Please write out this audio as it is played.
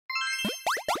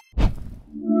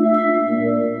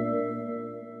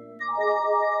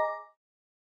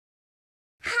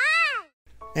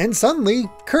And suddenly,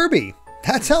 Kirby!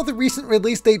 That's how the recent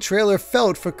release date trailer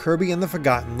felt for Kirby and the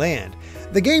Forgotten Land.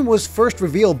 The game was first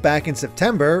revealed back in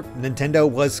September, Nintendo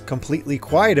was completely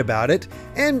quiet about it,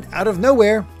 and out of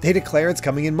nowhere, they declare it's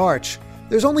coming in March.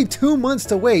 There's only 2 months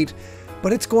to wait,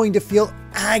 but it's going to feel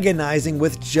agonizing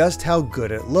with just how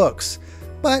good it looks.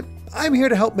 But I'm here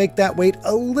to help make that wait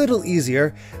a little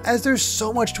easier, as there's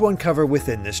so much to uncover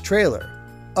within this trailer.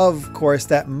 Of course,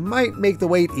 that might make the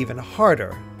wait even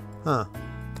harder.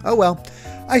 Oh well.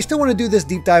 I still want to do this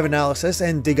deep dive analysis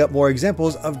and dig up more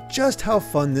examples of just how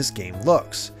fun this game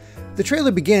looks. The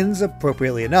trailer begins,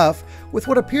 appropriately enough, with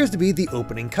what appears to be the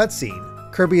opening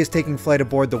cutscene. Kirby is taking flight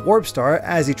aboard the Warp Star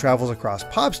as he travels across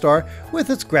Popstar with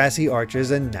its grassy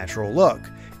arches and natural look.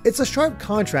 It's a sharp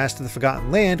contrast to the Forgotten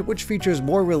Land, which features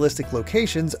more realistic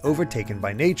locations overtaken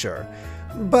by nature.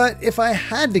 But if I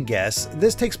had to guess,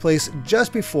 this takes place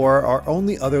just before our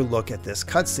only other look at this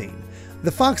cutscene.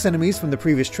 The fox enemies from the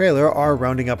previous trailer are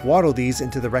rounding up Waddle Dees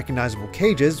into the recognizable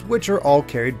cages, which are all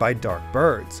carried by dark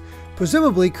birds.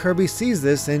 Presumably Kirby sees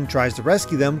this and tries to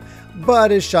rescue them,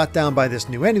 but is shot down by this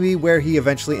new enemy where he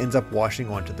eventually ends up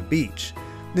washing onto the beach.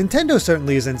 Nintendo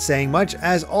certainly isn't saying much,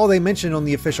 as all they mention on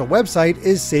the official website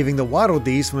is saving the Waddle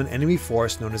Dees from an enemy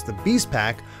force known as the Beast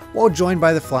Pack, while joined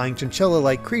by the flying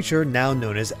chinchilla-like creature now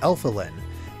known as Elfilin.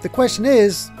 The question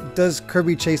is, does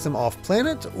Kirby chase them off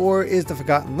planet, or is the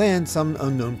Forgotten Land some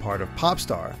unknown part of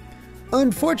Popstar?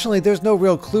 Unfortunately, there's no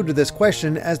real clue to this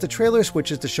question, as the trailer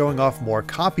switches to showing off more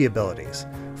copy abilities.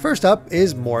 First up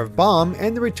is more of Bomb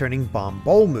and the returning Bomb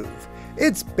Bowl move.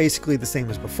 It's basically the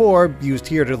same as before, used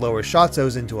here to lower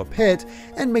Shotzos into a pit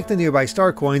and make the nearby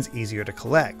star coins easier to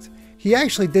collect. He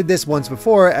actually did this once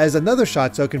before, as another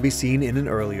Shotzo can be seen in an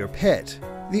earlier pit.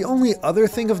 The only other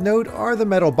thing of note are the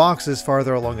metal boxes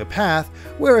farther along the path,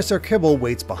 where a Sir Kibble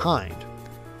waits behind.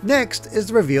 Next is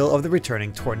the reveal of the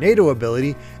returning Tornado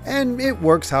ability, and it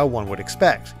works how one would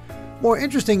expect. More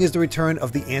interesting is the return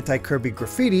of the anti-Kirby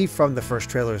graffiti from the first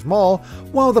trailer's mall,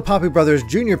 while the Poppy Brothers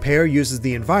Jr. pair uses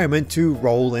the environment to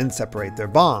roll and separate their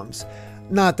bombs.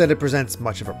 Not that it presents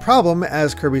much of a problem,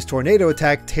 as Kirby's tornado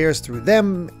attack tears through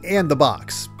them and the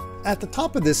box. At the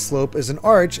top of this slope is an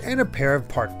arch and a pair of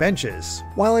park benches.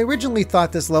 While I originally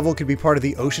thought this level could be part of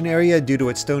the ocean area due to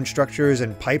its stone structures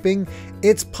and piping,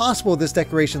 it's possible this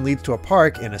decoration leads to a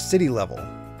park in a city level.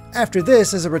 After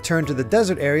this is a return to the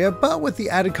desert area, but with the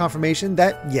added confirmation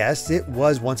that yes, it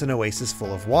was once an oasis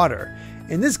full of water.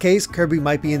 In this case, Kirby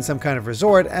might be in some kind of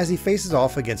resort as he faces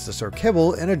off against a Sir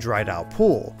Kibble in a dried out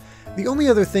pool. The only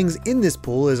other things in this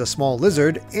pool is a small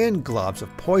lizard and globs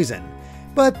of poison.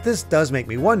 But this does make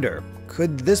me wonder,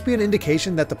 could this be an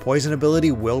indication that the poison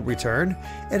ability will return?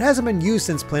 It hasn't been used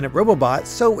since Planet Robobot,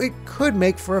 so it could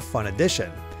make for a fun addition.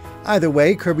 Either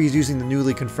way, Kirby's using the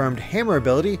newly confirmed hammer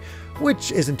ability,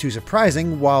 which isn't too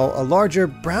surprising, while a larger,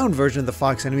 brown version of the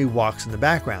fox enemy walks in the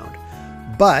background.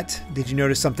 But, did you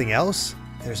notice something else?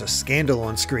 There's a scandal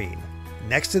on screen.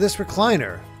 Next to this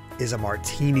recliner is a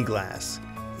martini glass.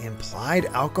 Implied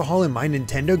alcohol in my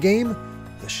Nintendo game?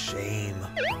 The shame.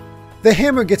 The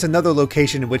hammer gets another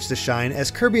location in which to shine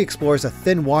as Kirby explores a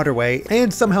thin waterway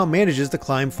and somehow manages to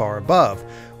climb far above,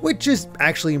 which is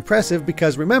actually impressive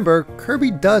because remember, Kirby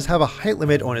does have a height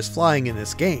limit on his flying in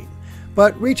this game.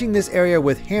 But reaching this area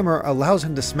with hammer allows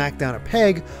him to smack down a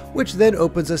peg, which then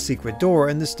opens a secret door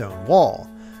in the stone wall.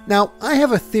 Now, I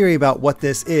have a theory about what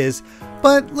this is,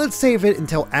 but let's save it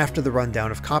until after the rundown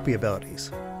of copy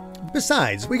abilities.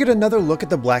 Besides, we get another look at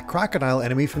the black crocodile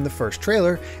enemy from the first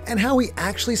trailer and how he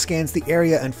actually scans the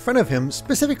area in front of him,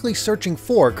 specifically searching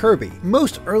for Kirby.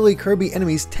 Most early Kirby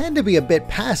enemies tend to be a bit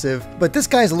passive, but this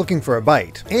guy's looking for a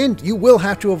bite, and you will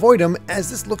have to avoid him as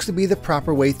this looks to be the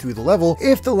proper way through the level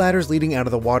if the ladders leading out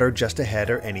of the water just ahead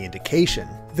are any indication.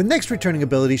 The next returning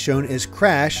ability shown is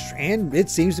Crash, and it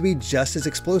seems to be just as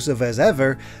explosive as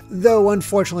ever, though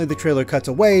unfortunately the trailer cuts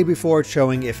away before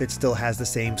showing if it still has the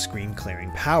same screen clearing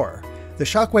power. The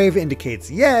shockwave indicates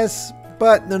yes,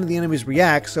 but none of the enemies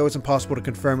react, so it's impossible to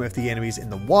confirm if the enemies in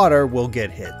the water will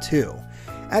get hit too.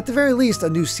 At the very least, a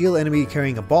new seal enemy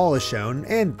carrying a ball is shown,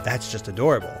 and that's just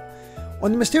adorable.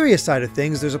 On the mysterious side of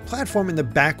things, there's a platform in the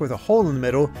back with a hole in the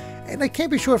middle, and I can't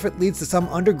be sure if it leads to some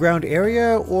underground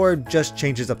area or just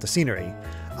changes up the scenery.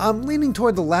 I'm leaning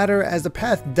toward the latter as the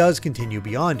path does continue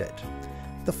beyond it.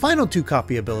 The final two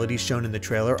copy abilities shown in the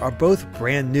trailer are both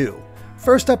brand new.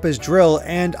 First up is Drill,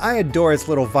 and I adore its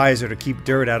little visor to keep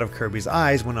dirt out of Kirby's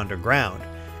eyes when underground.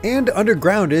 And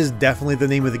underground is definitely the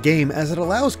name of the game as it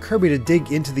allows Kirby to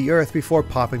dig into the earth before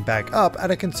popping back up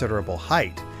at a considerable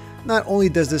height. Not only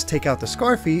does this take out the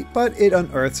Scarfeet, but it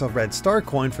unearths a red star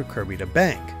coin for Kirby to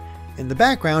bank. In the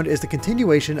background is the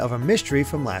continuation of a mystery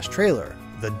from last trailer.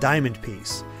 the diamond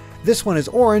piece. This one is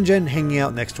orange and hanging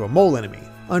out next to a mole enemy.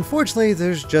 Unfortunately,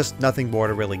 there's just nothing more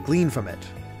to really glean from it.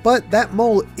 But that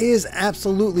mole is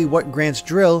absolutely what grants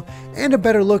Drill, and a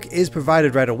better look is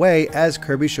provided right away as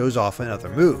Kirby shows off another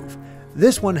move.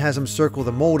 This one has him circle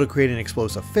the mole to create an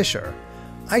explosive fissure.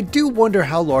 I do wonder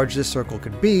how large this circle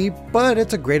could be, but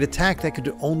it's a great attack that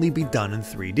could only be done in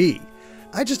 3D.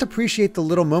 I just appreciate the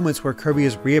little moments where Kirby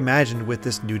is reimagined with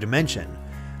this new dimension.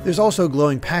 There's also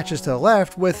glowing patches to the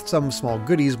left with some small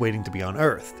goodies waiting to be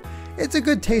unearthed. It's a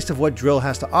good taste of what Drill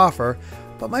has to offer,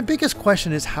 but my biggest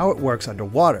question is how it works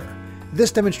underwater.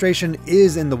 This demonstration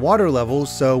is in the water level,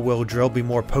 so will Drill be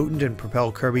more potent and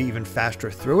propel Kirby even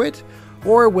faster through it?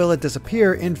 Or will it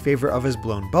disappear in favor of his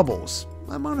blown bubbles?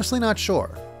 I'm honestly not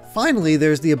sure. Finally,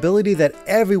 there's the ability that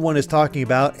everyone is talking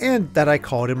about and that I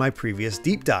called in my previous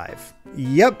deep dive.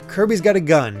 Yep, Kirby's got a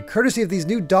gun, courtesy of these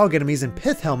new dog enemies and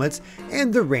pith helmets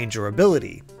and the Ranger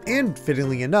ability. And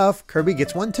fittingly enough, Kirby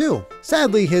gets one too.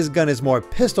 Sadly, his gun is more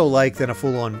pistol-like than a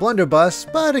full-on blunderbuss,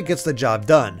 but it gets the job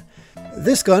done.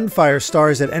 This gun fires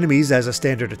stars at enemies as a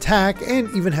standard attack and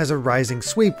even has a rising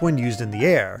sweep when used in the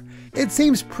air. It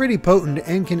seems pretty potent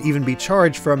and can even be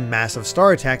charged for a massive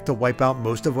star attack to wipe out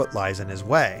most of what lies in his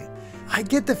way. I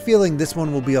get the feeling this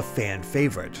one will be a fan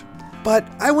favorite. But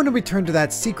I want to return to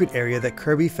that secret area that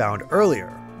Kirby found earlier.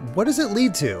 What does it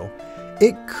lead to?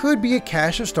 It could be a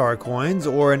cache of star coins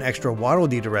or an extra Waddle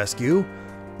Dee to rescue,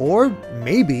 or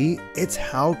maybe it's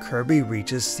how Kirby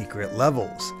reaches secret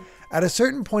levels. At a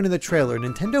certain point in the trailer,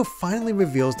 Nintendo finally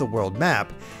reveals the world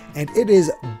map, and it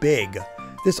is big.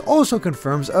 This also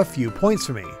confirms a few points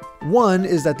for me. One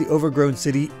is that the overgrown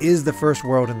city is the first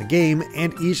world in the game,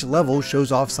 and each level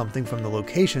shows off something from the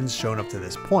locations shown up to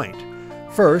this point.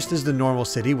 First is the normal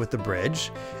city with the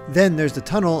bridge, then there's the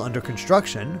tunnel under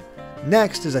construction,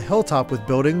 next is a hilltop with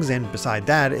buildings, and beside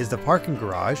that is the parking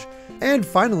garage, and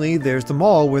finally there's the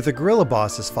mall where the gorilla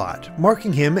boss is fought,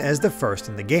 marking him as the first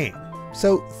in the game.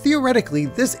 So theoretically,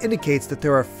 this indicates that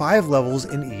there are 5 levels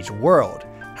in each world.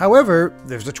 However,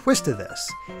 there's a twist to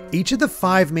this. Each of the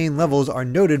 5 main levels are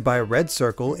noted by a red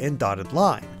circle and dotted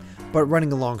line, but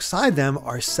running alongside them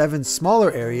are 7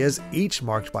 smaller areas, each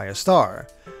marked by a star.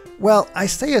 Well, I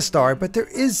say a star, but there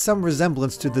is some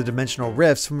resemblance to the dimensional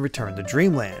rifts from Return to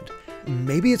Dreamland.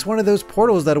 Maybe it's one of those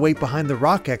portals that await behind the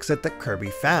rock exit that Kirby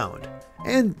found.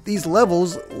 And these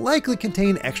levels likely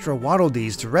contain extra Waddle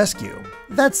Dees to rescue.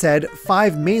 That said,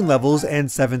 5 main levels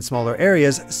and 7 smaller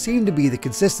areas seem to be the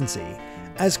consistency.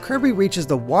 As Kirby reaches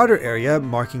the water area,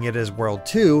 marking it as World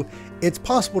 2, it's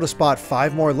possible to spot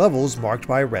 5 more levels marked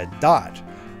by a red dot.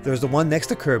 There's the one next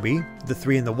to Kirby, the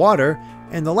 3 in the water,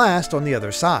 and the last on the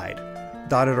other side.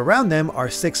 Dotted around them are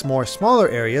 6 more smaller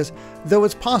areas, though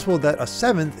it's possible that a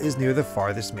 7th is near the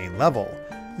farthest main level.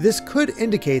 This could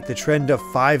indicate the trend of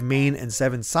 5 main and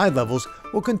 7 side levels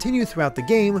will continue throughout the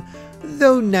game,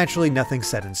 though naturally nothing's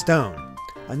set in stone.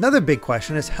 Another big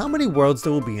question is how many worlds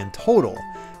there will be in total.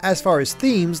 As far as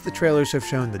themes, the trailers have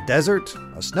shown the desert,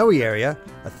 a snowy area,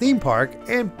 a theme park,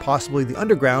 and possibly the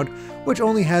underground, which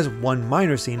only has one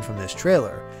minor scene from this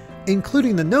trailer.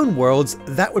 Including the known worlds,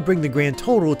 that would bring the grand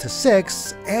total to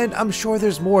 6, and I'm sure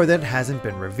there's more that hasn't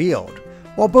been revealed.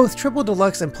 While both Triple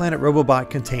Deluxe and Planet Robobot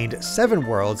contained 7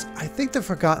 worlds, I think the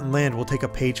Forgotten Land will take a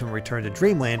page from Return to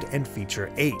Dreamland and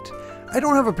feature 8. I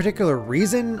don't have a particular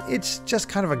reason, it's just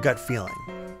kind of a gut feeling.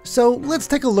 So let's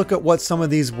take a look at what some of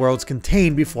these worlds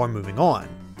contain before moving on.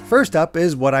 First up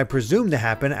is what I presume to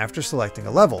happen after selecting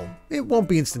a level. It won't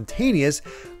be instantaneous,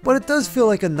 but it does feel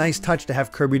like a nice touch to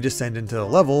have Kirby descend into the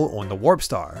level on the Warp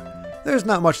Star. There's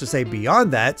not much to say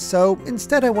beyond that, so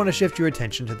instead I want to shift your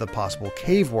attention to the possible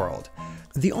cave world.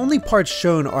 The only parts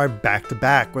shown are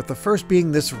back-to-back, with the first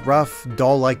being this rough,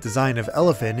 doll-like design of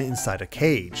elephant inside a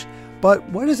cage. But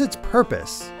what is its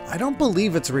purpose? I don't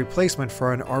believe it's a replacement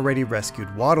for an already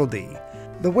rescued Waddle Dee.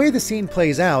 The way the scene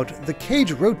plays out, the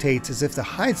cage rotates as if to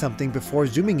hide something before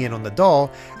zooming in on the doll,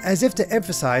 as if to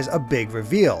emphasize a big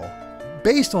reveal.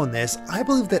 Based on this, I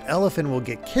believe that Elephant will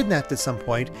get kidnapped at some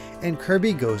point and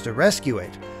Kirby goes to rescue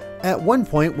it. At one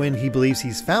point when he believes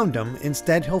he's found him,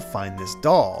 instead he'll find this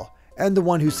doll. And the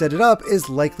one who set it up is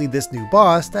likely this new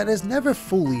boss that is never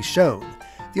fully shown.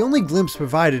 The only glimpse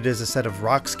provided is a set of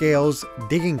rock scales,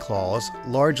 digging claws,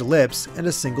 large lips, and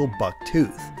a single buck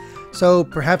tooth. So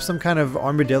perhaps some kind of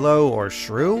armadillo or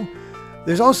shrew?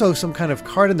 There's also some kind of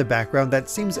card in the background that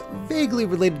seems vaguely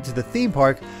related to the theme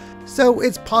park, so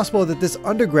it's possible that this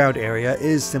underground area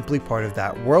is simply part of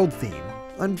that world theme.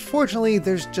 Unfortunately,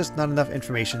 there's just not enough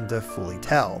information to fully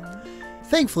tell.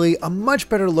 Thankfully, a much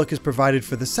better look is provided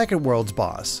for the second world's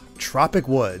boss, Tropic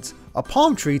Woods, a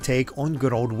palm tree take on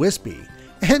good old Wispy.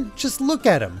 And just look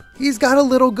at him. He's got a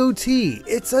little goatee.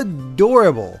 It's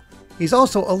adorable. He's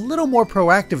also a little more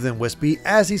proactive than Wispy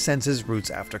as he sends his roots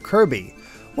after Kirby.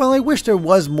 While I wish there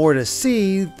was more to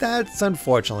see, that's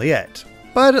unfortunately it.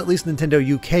 But at least Nintendo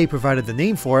UK provided the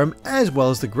name for him, as well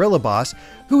as the gorilla boss,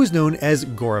 who is known as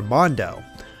Gorimondo.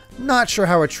 Not sure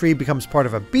how a tree becomes part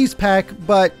of a beast pack,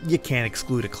 but you can't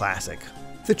exclude a classic.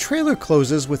 The trailer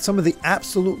closes with some of the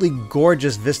absolutely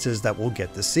gorgeous vistas that we'll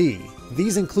get to see.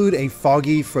 These include a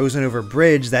foggy, frozen over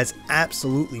bridge that's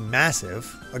absolutely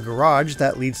massive, a garage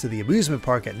that leads to the amusement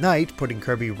park at night, putting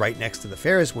Kirby right next to the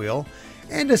Ferris wheel,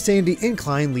 and a sandy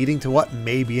incline leading to what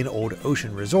may be an old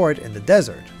ocean resort in the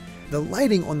desert. The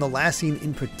lighting on the last scene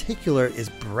in particular is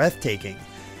breathtaking,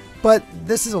 but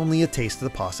this is only a taste of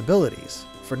the possibilities.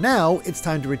 For now, it's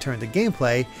time to return to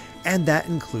gameplay, and that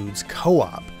includes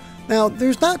co-op. Now,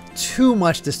 there's not too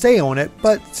much to say on it,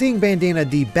 but seeing Bandana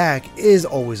Dee back is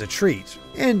always a treat.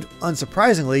 And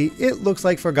unsurprisingly, it looks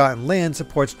like Forgotten Land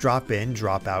supports drop-in,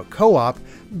 drop-out co-op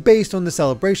based on the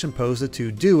celebration pose the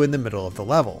two do in the middle of the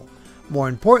level. More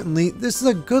importantly, this is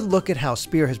a good look at how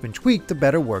Spear has been tweaked to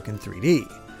better work in 3D.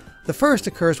 The first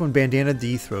occurs when Bandana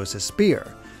Dee throws his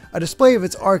spear. A display of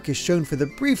its arc is shown for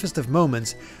the briefest of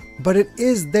moments, but it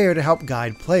is there to help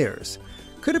guide players.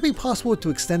 Could it be possible to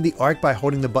extend the arc by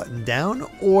holding the button down,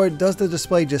 or does the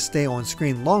display just stay on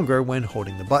screen longer when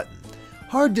holding the button?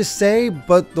 Hard to say,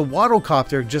 but the Waddle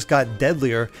Copter just got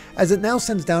deadlier as it now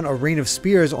sends down a rain of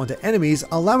spears onto enemies,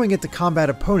 allowing it to combat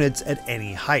opponents at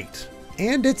any height.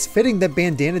 And it's fitting that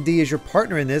Bandana Dee is your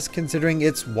partner in this, considering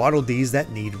it's Waddle Dees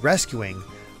that need rescuing.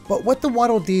 But what the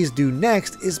Waddle Dees do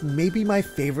next is maybe my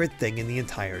favorite thing in the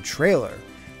entire trailer.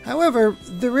 However,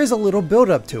 there is a little build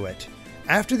up to it.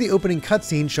 After the opening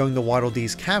cutscene showing the Waddle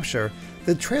Dees capture,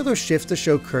 the trailer shifts to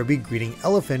show Kirby greeting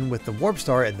Elephant with the Warp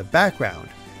Star in the background.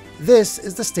 This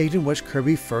is the stage in which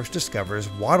Kirby first discovers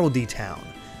Waddle Dee Town.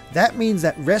 That means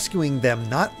that rescuing them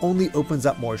not only opens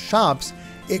up more shops,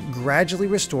 it gradually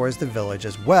restores the village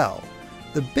as well.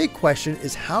 The big question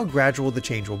is how gradual the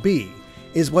change will be.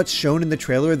 Is what's shown in the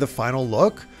trailer the final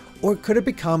look, or could it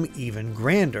become even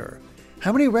grander?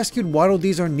 How many rescued Waddle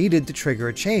Dees are needed to trigger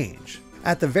a change?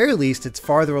 At the very least, it's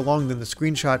farther along than the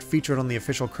screenshot featured on the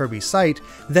official Kirby site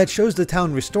that shows the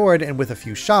town restored and with a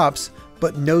few shops,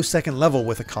 but no second level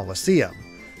with a coliseum.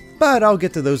 But I'll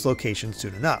get to those locations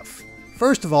soon enough.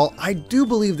 First of all, I do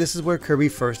believe this is where Kirby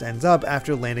first ends up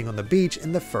after landing on the beach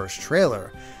in the first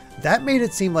trailer. That made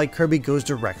it seem like Kirby goes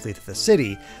directly to the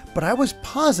city, but I was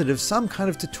positive some kind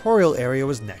of tutorial area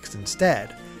was next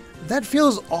instead. That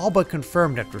feels all but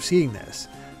confirmed after seeing this.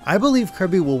 I believe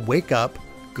Kirby will wake up,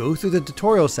 go through the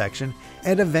tutorial section,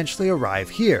 and eventually arrive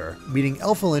here, meeting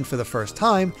Elfilin for the first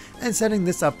time and setting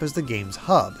this up as the game's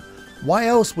hub. Why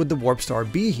else would the Warp Star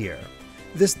be here?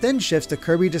 This then shifts to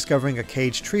Kirby discovering a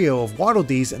caged trio of Waddle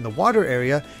Dees in the water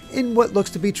area in what looks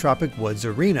to be Tropic Woods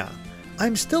Arena.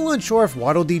 I'm still unsure if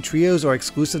Waddle Dee trios are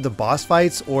exclusive to boss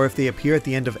fights or if they appear at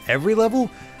the end of every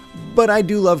level, but I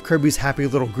do love Kirby's happy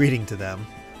little greeting to them.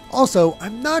 Also,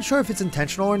 I'm not sure if it's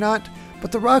intentional or not,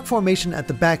 but the rock formation at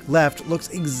the back left looks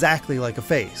exactly like a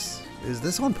face. Is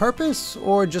this on purpose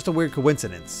or just a weird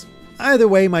coincidence? Either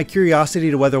way, my curiosity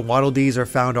to whether Waddle Dees are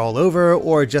found all over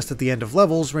or just at the end of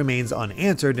levels remains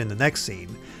unanswered in the next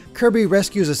scene. Kirby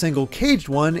rescues a single caged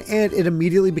one, and it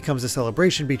immediately becomes a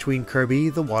celebration between Kirby,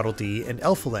 the Waddle Dee, and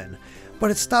Elfilin, but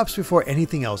it stops before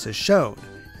anything else is shown.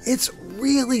 It's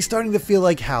really starting to feel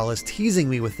like Hal is teasing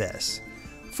me with this.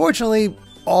 Fortunately,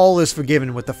 all is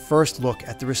forgiven with the first look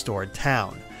at the restored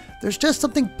town. There's just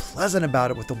something pleasant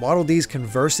about it with the Waddle Dees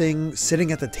conversing,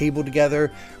 sitting at the table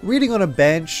together, reading on a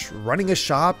bench, running a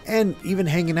shop, and even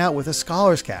hanging out with a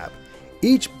scholar's cap.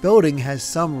 Each building has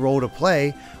some role to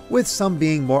play, with some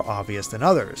being more obvious than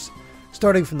others.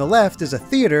 Starting from the left is a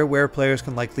theater where players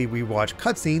can likely rewatch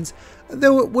cutscenes,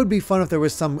 though it would be fun if there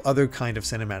was some other kind of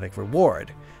cinematic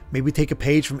reward. Maybe take a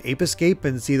page from Ape Escape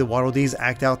and see the Waddle Dees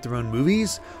act out their own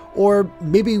movies, or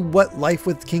maybe what life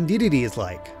with King Dedede is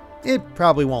like. It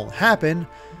probably won't happen,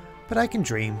 but I can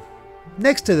dream.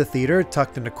 Next to the theater,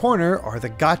 tucked in the corner, are the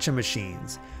gacha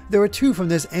machines. There are two from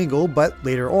this angle, but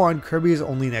later on Kirby is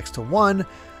only next to one,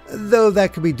 though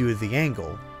that could be due to the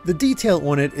angle. The detail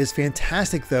on it is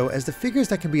fantastic though, as the figures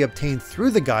that can be obtained through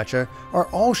the gacha are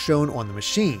all shown on the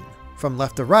machine. From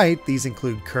left to right, these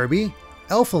include Kirby,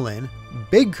 Elfilin,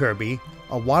 Big Kirby,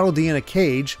 a Waddle Dee in a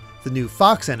cage, the new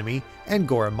Fox enemy, and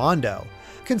Gorimondo.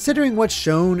 Considering what's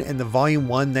shown in the Volume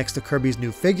 1 next to Kirby's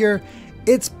new figure,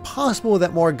 it's possible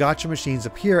that more gacha machines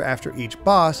appear after each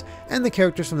boss, and the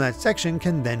characters from that section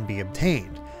can then be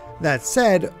obtained. That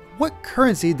said, what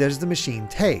currency does the machine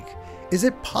take? Is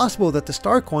it possible that the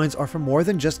star coins are for more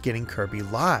than just getting Kirby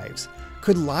lives?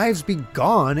 Could lives be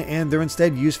gone and they're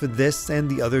instead used for this and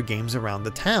the other games around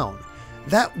the town?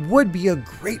 That would be a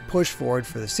great push forward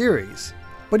for the series.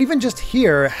 But even just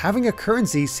here, having a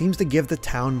currency seems to give the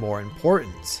town more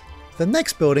importance. The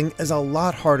next building is a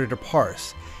lot harder to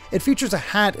parse. It features a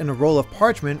hat and a roll of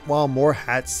parchment while more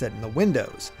hats sit in the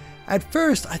windows. At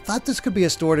first, I thought this could be a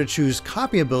store to choose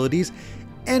copy abilities,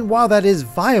 and while that is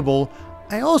viable,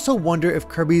 I also wonder if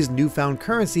Kirby's newfound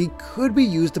currency could be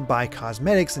used to buy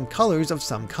cosmetics and colors of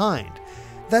some kind.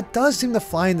 That does seem to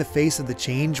fly in the face of the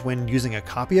change when using a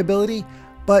copy ability,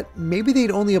 but maybe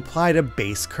they'd only apply to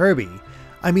base Kirby.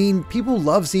 I mean, people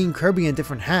love seeing Kirby in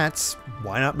different hats,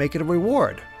 why not make it a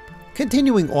reward?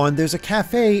 Continuing on, there's a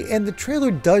cafe, and the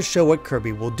trailer does show what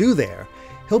Kirby will do there.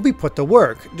 He'll be put to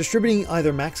work, distributing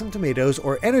either Maxim tomatoes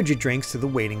or energy drinks to the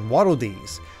waiting Waddle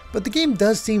Dees. But the game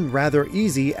does seem rather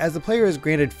easy, as the player is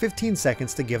granted 15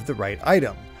 seconds to give the right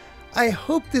item. I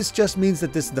hope this just means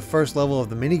that this is the first level of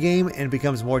the minigame and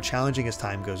becomes more challenging as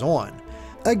time goes on.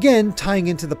 Again, tying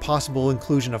into the possible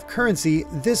inclusion of currency,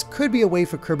 this could be a way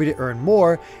for Kirby to earn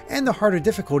more, and the harder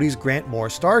difficulties grant more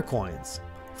star coins.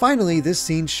 Finally, this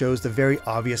scene shows the very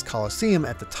obvious Coliseum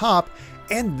at the top,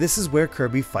 and this is where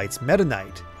Kirby fights Meta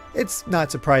Knight. It's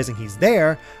not surprising he's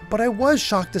there, but I was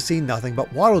shocked to see nothing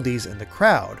but Waddle Dees in the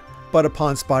crowd. But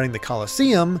upon spotting the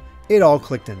Coliseum, it all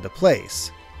clicked into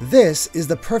place. This is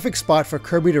the perfect spot for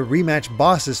Kirby to rematch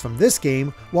bosses from this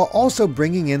game while also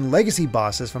bringing in legacy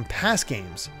bosses from past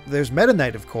games. There's Meta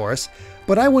Knight, of course,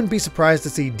 but I wouldn't be surprised to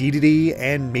see Dedede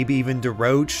and maybe even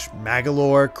Derrick,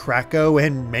 Magolor, Kracko,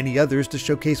 and many others to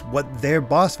showcase what their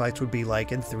boss fights would be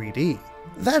like in 3D.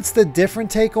 That's the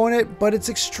different take on it, but it's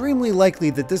extremely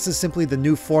likely that this is simply the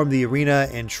new form the arena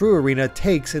and True Arena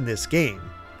takes in this game.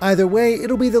 Either way,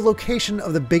 it'll be the location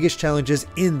of the biggest challenges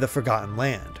in the Forgotten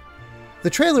Land. The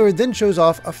trailer then shows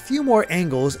off a few more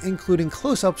angles, including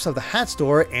close-ups of the hat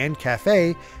store and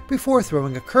cafe, before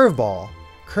throwing a curveball: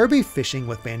 Kirby fishing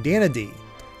with Bandana Dee.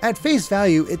 At face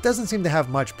value, it doesn't seem to have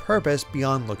much purpose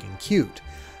beyond looking cute,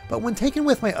 but when taken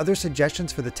with my other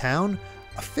suggestions for the town,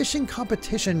 a fishing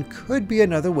competition could be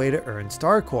another way to earn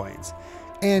star coins.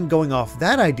 And going off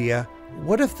that idea,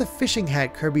 what if the fishing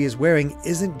hat Kirby is wearing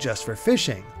isn't just for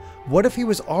fishing? What if he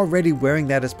was already wearing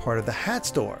that as part of the hat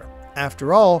store?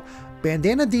 After all,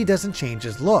 Bandana Dee doesn't change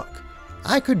his look.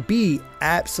 I could be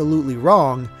absolutely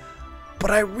wrong,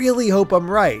 but I really hope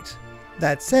I'm right.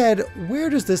 That said, where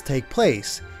does this take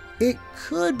place? It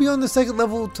could be on the second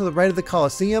level to the right of the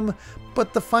Coliseum,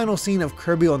 but the final scene of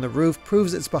Kirby on the roof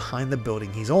proves it's behind the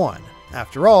building he's on.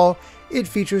 After all, it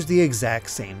features the exact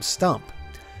same stump.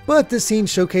 But this scene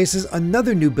showcases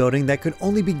another new building that could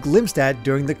only be glimpsed at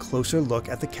during the closer look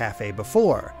at the cafe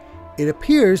before. It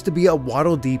appears to be a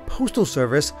Waddle Dee postal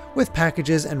service with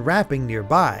packages and wrapping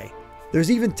nearby. There's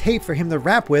even tape for him to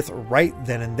wrap with right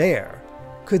then and there.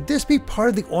 Could this be part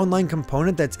of the online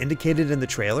component that's indicated in the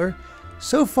trailer?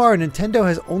 So far, Nintendo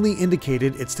has only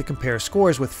indicated it's to compare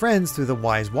scores with friends through the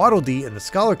Wise Waddle Dee and the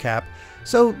Scholar Cap,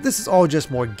 so this is all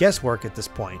just more guesswork at this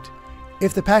point.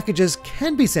 If the packages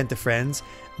can be sent to friends,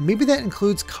 maybe that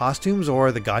includes costumes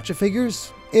or the gacha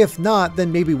figures? If not,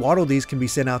 then maybe Waddle Dees can be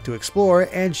sent out to explore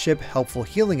and ship helpful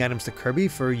healing items to Kirby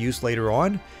for use later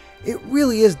on. It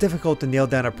really is difficult to nail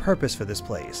down a purpose for this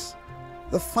place.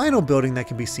 The final building that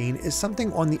can be seen is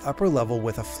something on the upper level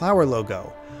with a flower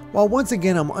logo. While once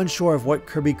again I'm unsure of what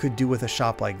Kirby could do with a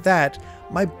shop like that,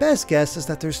 my best guess is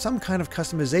that there's some kind of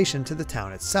customization to the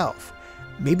town itself.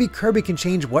 Maybe Kirby can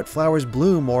change what flowers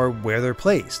bloom or where they're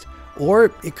placed.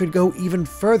 Or it could go even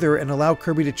further and allow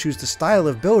Kirby to choose the style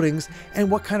of buildings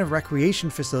and what kind of recreation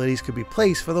facilities could be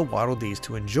placed for the Waddle Dees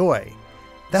to enjoy.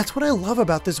 That's what I love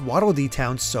about this Waddle Dee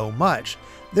Town so much.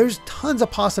 There's tons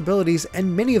of possibilities,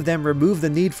 and many of them remove the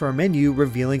need for a menu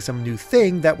revealing some new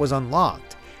thing that was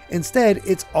unlocked. Instead,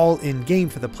 it's all in-game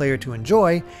for the player to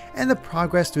enjoy, and the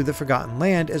progress through the Forgotten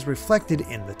Land is reflected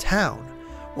in the town.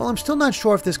 While I'm still not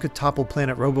sure if this could topple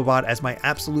Planet Robobot as my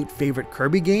absolute favorite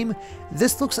Kirby game,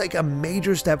 this looks like a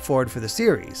major step forward for the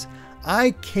series.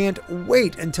 I can't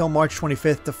wait until March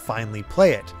 25th to finally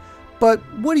play it. But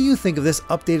what do you think of this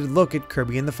updated look at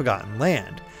Kirby in the Forgotten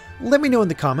Land? Let me know in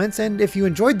the comments, and if you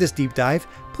enjoyed this deep dive,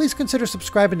 please consider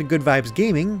subscribing to Good Vibes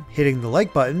Gaming, hitting the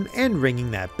like button, and ringing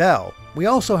that bell. We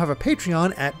also have a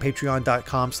Patreon at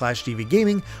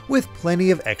patreon.com/dvgaming with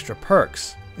plenty of extra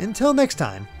perks. Until next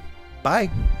time, bye!